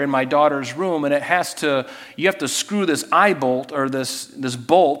chair in my daughter's room, and you have to screw this eye bolt or this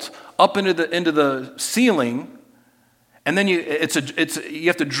bolt up into the ceiling, and then you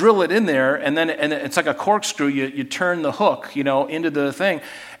have to drill it in there, and it's like a corkscrew. You turn the hook, into the thing,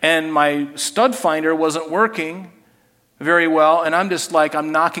 and my stud finder wasn't working very well, and I'm just like,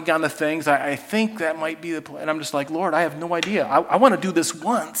 I'm knocking on the things. I think that might be the plan. And I'm just like, Lord, I have no idea. I want to do this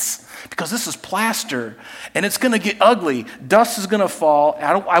once, because this is plaster, and it's going to get ugly. Dust is going to fall.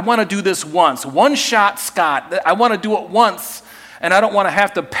 I want to do this once. One shot, Scott. I want to do it once, and I don't want to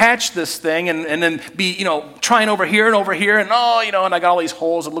have to patch this thing and then be, trying over here, and and I got all these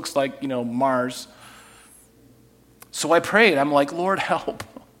holes. It looks like, Mars. So I prayed. I'm like, Lord, help.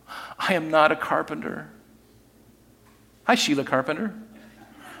 I am not a carpenter. Hi, Sheila Carpenter.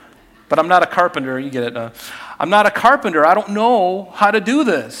 But I'm not a carpenter. You get it. I'm not a carpenter. I don't know how to do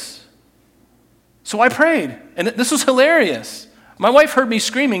this. So I prayed. And this was hilarious. My wife heard me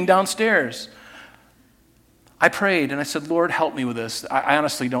screaming downstairs. I prayed and I said, Lord, help me with this. I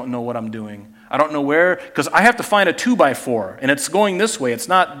honestly don't know what I'm doing. I don't know where, because I have to find a 2x4. And it's going this way. It's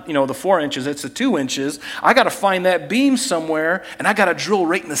not, the 4 inches. It's the 2 inches. I got to find that beam somewhere, and I got to drill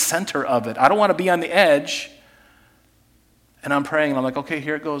right in the center of it. I don't want to be on the edge. And I'm praying, and I'm like, okay,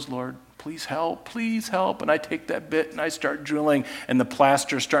 here it goes, Lord. Please help, please help. And I take that bit, and I start drilling, and the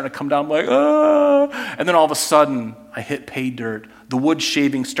plaster is starting to come down. I'm like, ah. And then all of a sudden, I hit pay dirt. The wood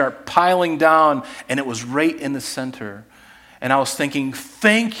shavings start piling down, and it was right in the center. And I was thinking,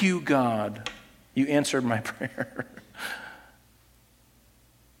 thank you, God. You answered my prayer.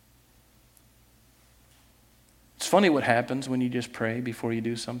 It's funny what happens when you just pray before you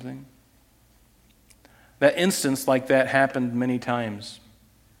do something. That instance like that happened many times.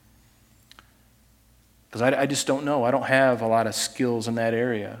 Because I just don't know. I don't have a lot of skills in that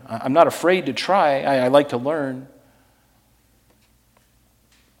area. I'm not afraid to try. I like to learn.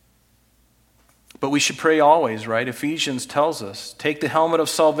 But we should pray always, right? Ephesians tells us, take the helmet of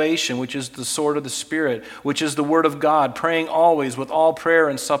salvation, which is the sword of the Spirit, which is the word of God, praying always with all prayer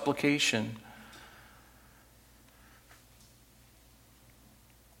and supplication.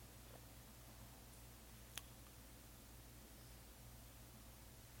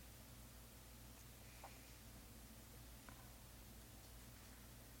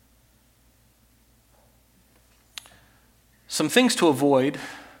 Some things to avoid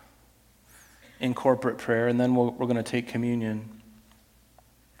in corporate prayer, and then we're going to take communion.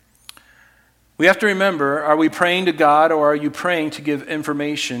 We have to remember, are we praying to God, or are you praying to give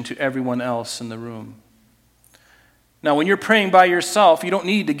information to everyone else in the room? Now, when you're praying by yourself, you don't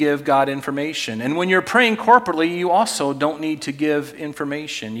need to give God information. And when you're praying corporately, you also don't need to give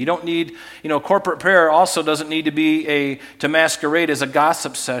information. You don't need, corporate prayer also doesn't need to be to masquerade as a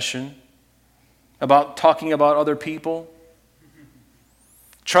gossip session. about talking about other people.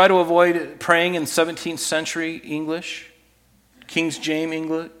 Try to avoid praying in 17th century English, King James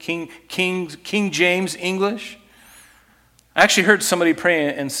English. I actually heard somebody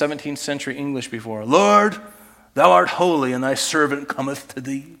pray in 17th century English before. Lord, thou art holy, and thy servant cometh to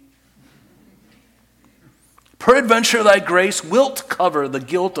thee. Peradventure thy grace wilt cover the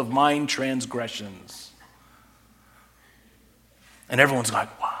guilt of mine transgressions. And everyone's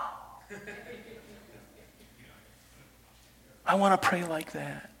like, wow. I want to pray like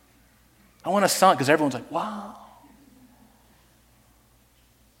that. I want to sound, because everyone's like, wow.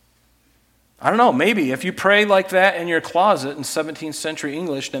 I don't know, maybe if you pray like that in your closet in 17th century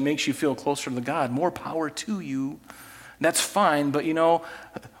English that makes you feel closer to God, more power to you. That's fine, but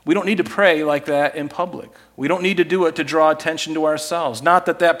we don't need to pray like that in public. We don't need to do it to draw attention to ourselves. Not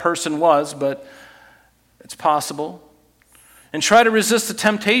that that person was, but it's possible. And try to resist the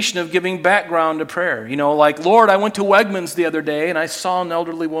temptation of giving background to prayer. Like, Lord, I went to Wegmans the other day and I saw an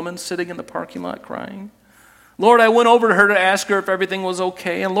elderly woman sitting in the parking lot crying. Lord, I went over to her to ask her if everything was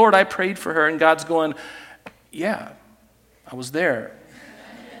okay. And Lord, I prayed for her. And God's going, yeah, I was there.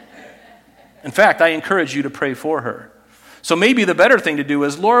 In fact, I encourage you to pray for her. So maybe the better thing to do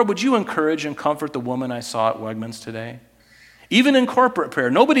is, Lord, would you encourage and comfort the woman I saw at Wegmans today? Even in corporate prayer,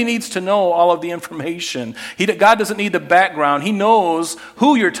 nobody needs to know all of the information. God doesn't need the background. He knows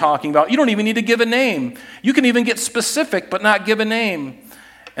who you're talking about. You don't even need to give a name. You can even get specific but not give a name.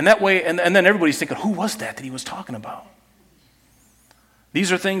 And that way, and then everybody's thinking, who was that he was talking about?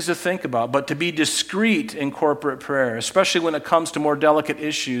 These are things to think about, but to be discreet in corporate prayer, especially when it comes to more delicate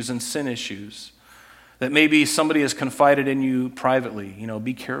issues and sin issues, that maybe somebody has confided in you privately.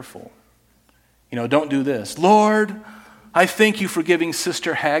 Be careful. Don't do this. Lord, I thank you for giving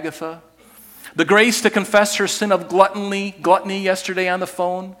Sister Hagatha the grace to confess her sin of gluttony yesterday on the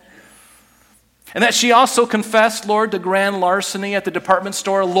phone. And that she also confessed, Lord, the grand larceny at the department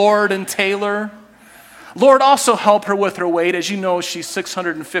store, Lord and Taylor. Lord, also help her with her weight. As you know, she's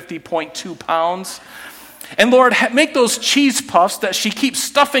 650.2 pounds. And Lord, make those cheese puffs that she keeps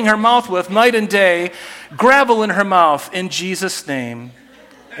stuffing her mouth with night and day, gravel in her mouth. In Jesus' name,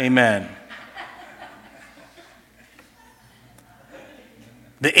 amen.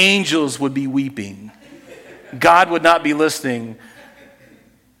 The angels would be weeping. God would not be listening.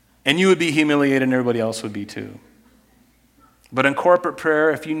 And you would be humiliated and everybody else would be too. But in corporate prayer,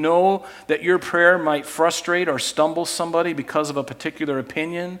 if you know that your prayer might frustrate or stumble somebody because of a particular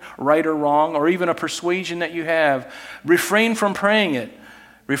opinion, right or wrong, or even a persuasion that you have, refrain from praying it.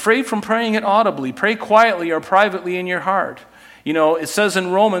 Refrain from praying it audibly. Pray quietly or privately in your heart. It says in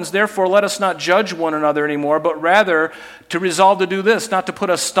Romans, therefore let us not judge one another anymore, but rather to resolve to do this, not to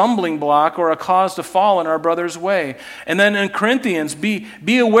put a stumbling block or a cause to fall in our brother's way. And then in Corinthians,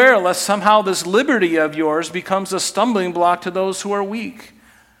 be aware lest somehow this liberty of yours becomes a stumbling block to those who are weak.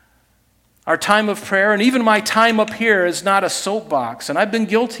 Our time of prayer, and even my time up here, is not a soapbox, and I've been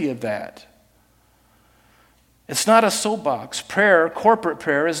guilty of that. It's not a soapbox. Prayer, corporate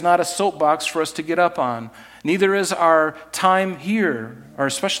prayer, is not a soapbox for us to get up on. Neither is our time here, or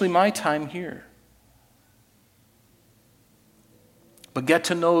especially my time here. But get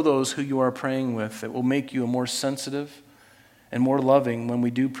to know those who you are praying with. It will make you more sensitive and more loving when we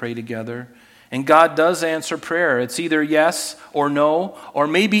do pray together. And God does answer prayer. It's either yes or no, or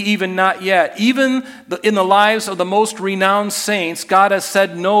maybe even not yet. Even in the lives of the most renowned saints, God has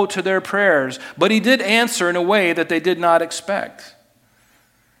said no to their prayers. But he did answer in a way that they did not expect.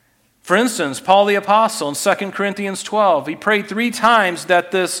 For instance, Paul the Apostle in 2 Corinthians 12, he prayed 3 times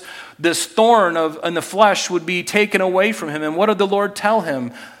that this thorn in the flesh would be taken away from him. And what did the Lord tell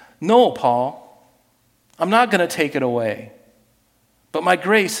him? No, Paul, I'm not going to take it away, but my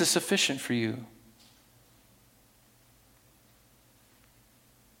grace is sufficient for you.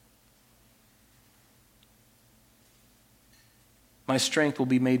 My strength will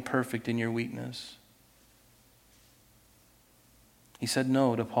be made perfect in your weakness. He said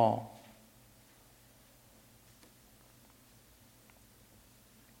no to Paul.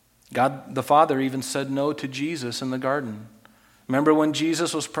 God the Father even said no to Jesus in the garden. Remember when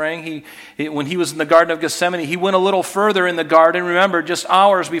Jesus was praying, when he was in the Garden of Gethsemane, he went a little further in the garden, remember, just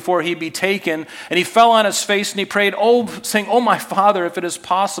hours before he'd be taken, and he fell on his face and he prayed, saying, "Oh my Father, if it is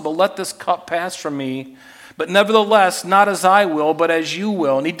possible, let this cup pass from me. But nevertheless, not as I will, but as you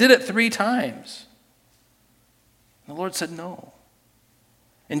will." And he did it 3 times. The Lord said no.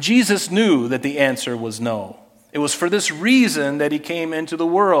 And Jesus knew that the answer was no. It was for this reason that he came into the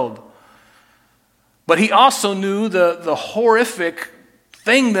world. But he also knew the horrific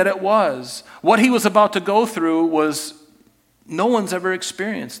thing that it was. What he was about to go through was, no one's ever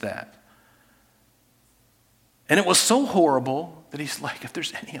experienced that. And it was so horrible that he's like, if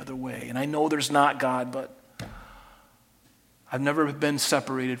there's any other way, and I know there's not, God, but I've never been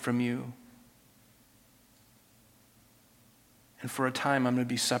separated from you. And for a time, I'm going to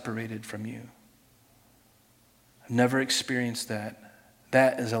be separated from you. I've never experienced that.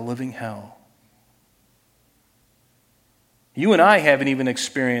 That is a living hell. You and I haven't even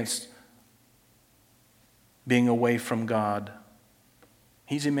experienced being away from God.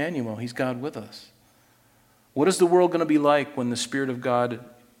 He's Emmanuel. He's God with us. What is the world going to be like when the Spirit of God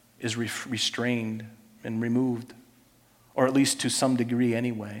is restrained and removed? Or at least to some degree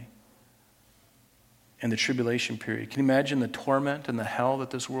anyway. In the tribulation period. Can you imagine the torment and the hell that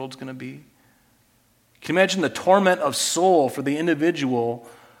this world's going to be? Can you imagine the torment of soul for the individual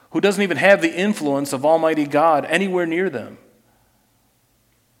who doesn't even have the influence of Almighty God anywhere near them?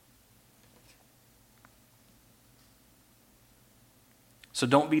 So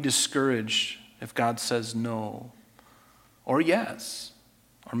don't be discouraged if God says no or yes,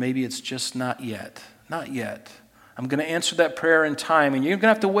 or maybe it's just not yet. Not yet. I'm going to answer that prayer in time, and you're going to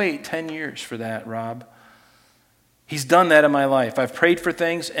have to wait 10 years for that, Rob. He's done that in my life. I've prayed for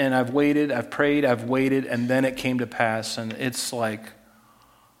things, and I've waited, I've prayed, I've waited, and then it came to pass, and it's like,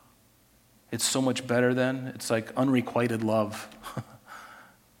 it's so much better then. It's like unrequited love.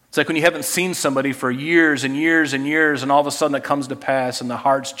 It's like when you haven't seen somebody for years and years and years, and all of a sudden it comes to pass, and the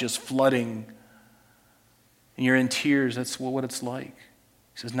heart's just flooding, and you're in tears. That's what it's like.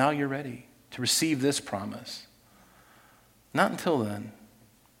 He says, now you're ready to receive this promise. Not until then.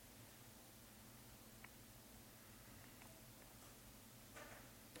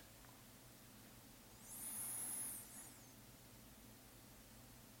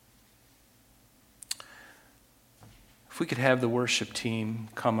 If we could have the worship team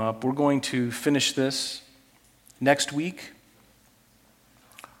come up, we're going to finish this next week.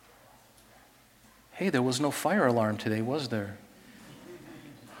 Hey, there was no fire alarm today, was there?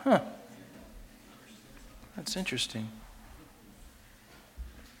 Huh. That's interesting.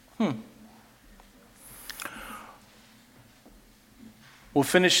 We'll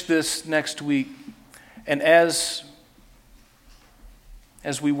finish this next week, and as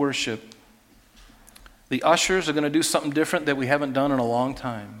we worship, the ushers are going to do something different that we haven't done in a long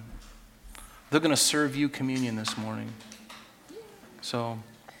time. They're going to serve you communion this morning. So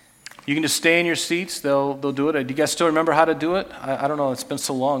you can just stay in your seats. They'll do it. Do you guys still remember how to do it? I don't know. It's been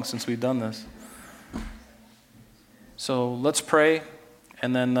so long since we've done this. So let's pray,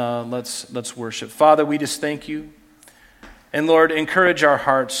 and then let's worship. Father, we just thank you. And Lord, encourage our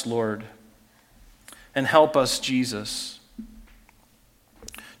hearts, Lord, and help us, Jesus,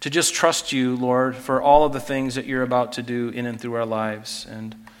 to just trust you, Lord, for all of the things that you're about to do in and through our lives.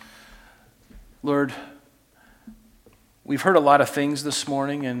 And Lord, we've heard a lot of things this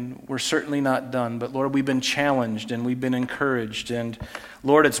morning, and we're certainly not done. But Lord, we've been challenged, and we've been encouraged. And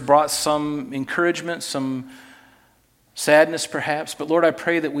Lord, it's brought some encouragement, some sadness perhaps. But Lord, I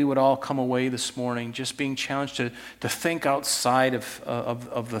pray that we would all come away this morning just being challenged to think outside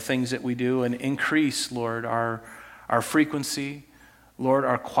of the things that we do and increase, Lord, our frequency, Lord,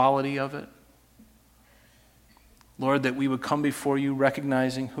 our quality of it. Lord, that we would come before you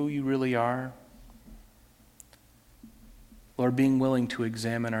recognizing who you really are. Lord, being willing to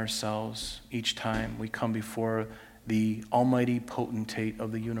examine ourselves each time we come before the almighty potentate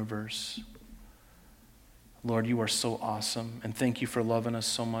of the universe. Lord, you are so awesome, and thank you for loving us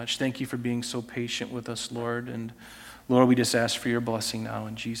so much. Thank you for being so patient with us, Lord. And Lord, we just ask for your blessing now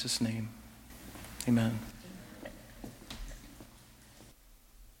in Jesus' name. Amen.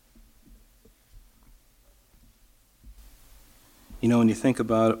 You know, when you think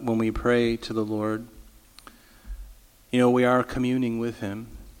about it, when we pray to the Lord, you know, we are communing with him.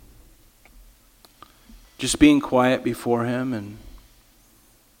 Just being quiet before him and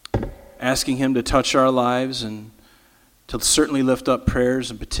asking him to touch our lives and to certainly lift up prayers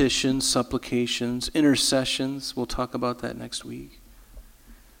and petitions, supplications, intercessions. We'll talk about that next week.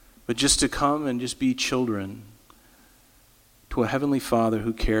 But just to come and just be children to a heavenly Father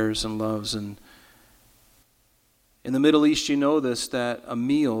who cares and loves. And in the Middle East, you know this, that a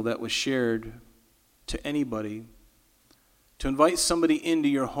meal that was shared to anybody, to invite somebody into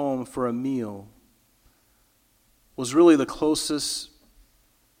your home for a meal, was really the closest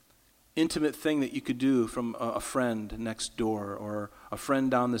intimate thing that you could do from a friend next door or a friend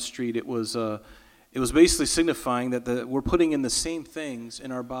down the street. It was basically signifying that we're putting in the same things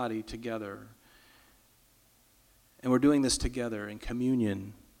in our body together. And we're doing this together in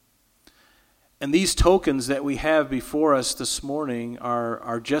communion. And these tokens that we have before us this morning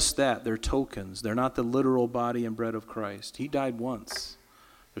are just that. They're tokens. They're not the literal body and bread of Christ. He died once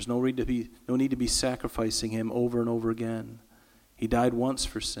There's no need to be sacrificing him over and over again. He died once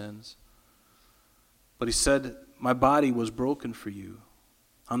for sins. But he said, my body was broken for you.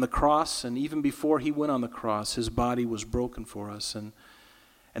 On the cross, and even before he went on the cross, his body was broken for us. And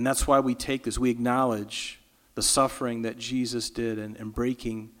that's why we take this. We acknowledge the suffering that Jesus did and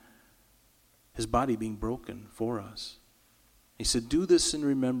breaking his body being broken for us. He said, do this in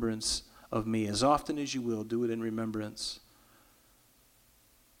remembrance of me. As often as you will, do it in remembrance.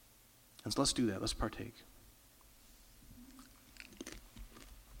 And so let's do that. Let's partake.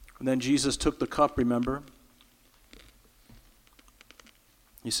 And then Jesus took the cup, remember?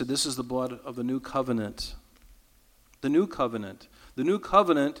 He said, this is the blood of the new covenant. The new covenant. The new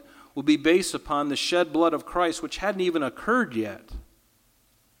covenant will be based upon the shed blood of Christ, which hadn't even occurred yet.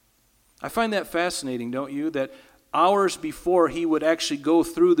 I find that fascinating, don't you? That hours before he would actually go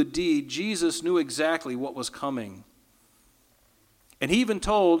through the deed, Jesus knew exactly what was coming. And he even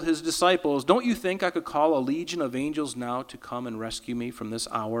told his disciples, don't you think I could call a legion of angels now to come and rescue me from this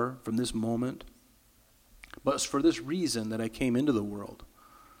hour, from this moment? But it's for this reason that I came into the world.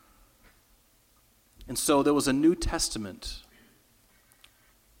 And so there was a New Testament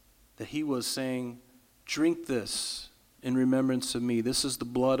that he was saying, drink this in remembrance of me. This is the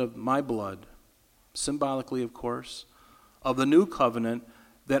blood of my blood, symbolically, of course, of the new covenant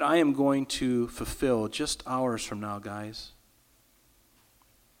that I am going to fulfill just hours from now, guys.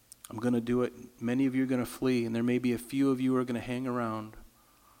 I'm going to do it. Many of you are going to flee, and there may be a few of you who are going to hang around.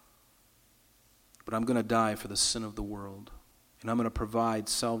 But I'm going to die for the sin of the world. And I'm going to provide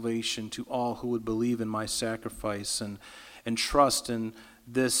salvation to all who would believe in my sacrifice and trust in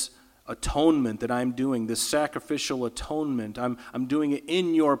this atonement that I'm doing, this sacrificial atonement. I'm doing it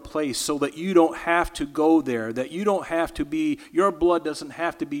in your place so that you don't have to go there, that you don't have to be, your blood doesn't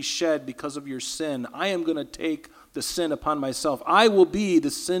have to be shed because of your sin. I am going to take the sin upon myself. I will be the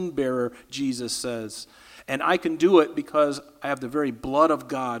sin bearer, Jesus says. And I can do it because I have the very blood of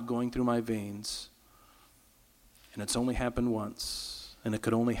God going through my veins. And it's only happened once. And it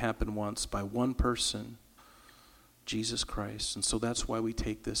could only happen once by one person, Jesus Christ. And so that's why we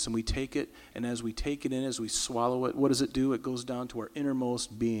take this. And we take it, and as we take it in, as we swallow it, what does it do? It goes down to our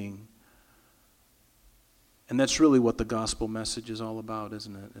innermost being. And that's really what the gospel message is all about,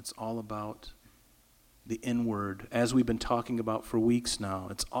 isn't it? It's all about the inward, as we've been talking about for weeks now.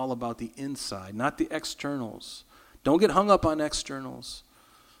 It's all about the inside, not the externals. Don't get hung up on externals.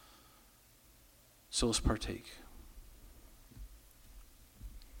 So let's partake.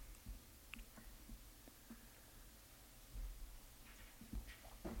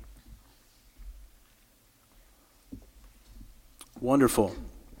 Wonderful.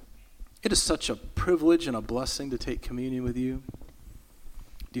 It is such a privilege and a blessing to take communion with you.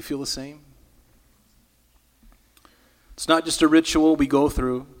 Do you feel the same? It's not just a ritual we go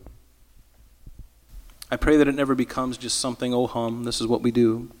through. I pray that it never becomes just something, oh hum, this is what we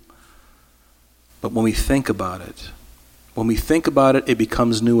do. But when we think about it, it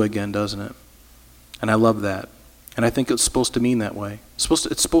becomes new again, doesn't it? And I love that. And I think it's supposed to mean that way. It's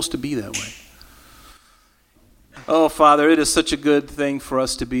supposed to be that way. Oh, Father, it is such a good thing for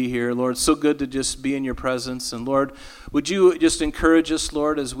us to be here, Lord. It's so good to just be in your presence. And, Lord, would you just encourage us,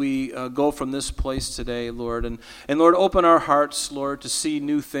 Lord, as we go from this place today, Lord. And Lord, open our hearts, Lord, to see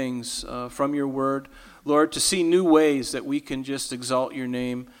new things from your word. Lord, to see new ways that we can just exalt your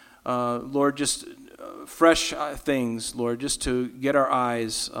name. Lord, just fresh things, Lord, just to get our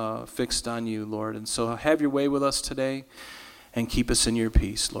eyes fixed on you, Lord. And so have your way with us today and keep us in your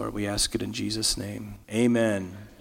peace, Lord. We ask it in Jesus' name. Amen.